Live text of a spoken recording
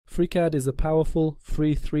FreeCAD is a powerful,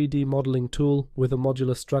 free 3D modeling tool with a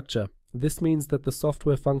modular structure. This means that the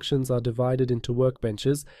software functions are divided into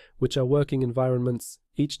workbenches, which are working environments,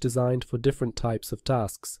 each designed for different types of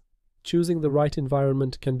tasks. Choosing the right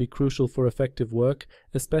environment can be crucial for effective work,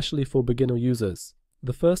 especially for beginner users.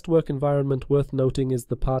 The first work environment worth noting is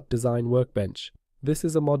the Part Design Workbench. This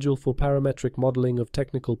is a module for parametric modeling of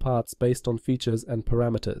technical parts based on features and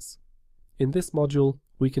parameters. In this module,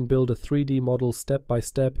 we can build a 3D model step by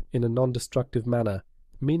step in a non-destructive manner,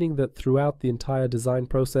 meaning that throughout the entire design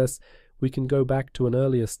process, we can go back to an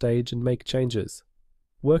earlier stage and make changes.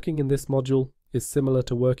 Working in this module is similar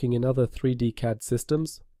to working in other 3D CAD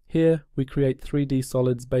systems. Here, we create 3D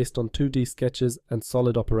solids based on 2D sketches and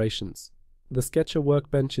solid operations. The Sketcher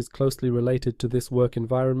workbench is closely related to this work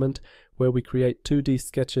environment, where we create 2D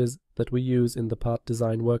sketches that we use in the Part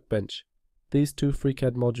Design Workbench. These two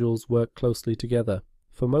FreeCAD modules work closely together.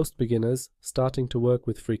 For most beginners, starting to work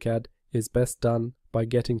with FreeCAD is best done by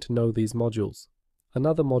getting to know these modules.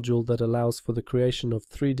 Another module that allows for the creation of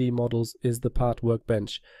 3D models is the Part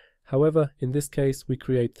Workbench. However, in this case, we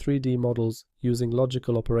create 3D models using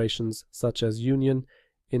logical operations such as union,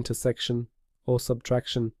 intersection, or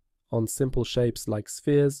subtraction on simple shapes like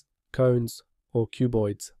spheres, cones, or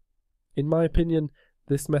cuboids. In my opinion,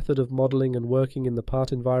 this method of modeling and working in the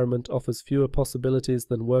part environment offers fewer possibilities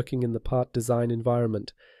than working in the part design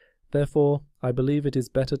environment. Therefore, I believe it is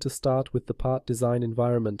better to start with the part design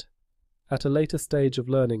environment. At a later stage of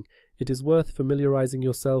learning, it is worth familiarizing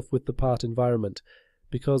yourself with the part environment,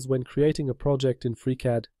 because when creating a project in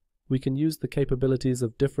FreeCAD, we can use the capabilities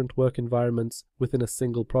of different work environments within a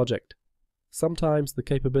single project. Sometimes the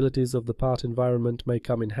capabilities of the part environment may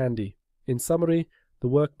come in handy. In summary, the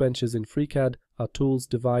workbenches in FreeCAD are tools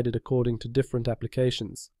divided according to different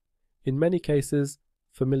applications. In many cases,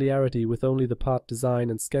 familiarity with only the part design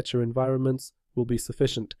and Sketcher environments will be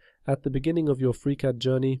sufficient. At the beginning of your FreeCAD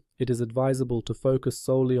journey, it is advisable to focus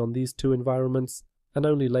solely on these two environments, and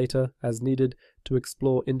only later, as needed, to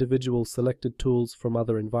explore individual selected tools from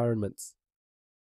other environments.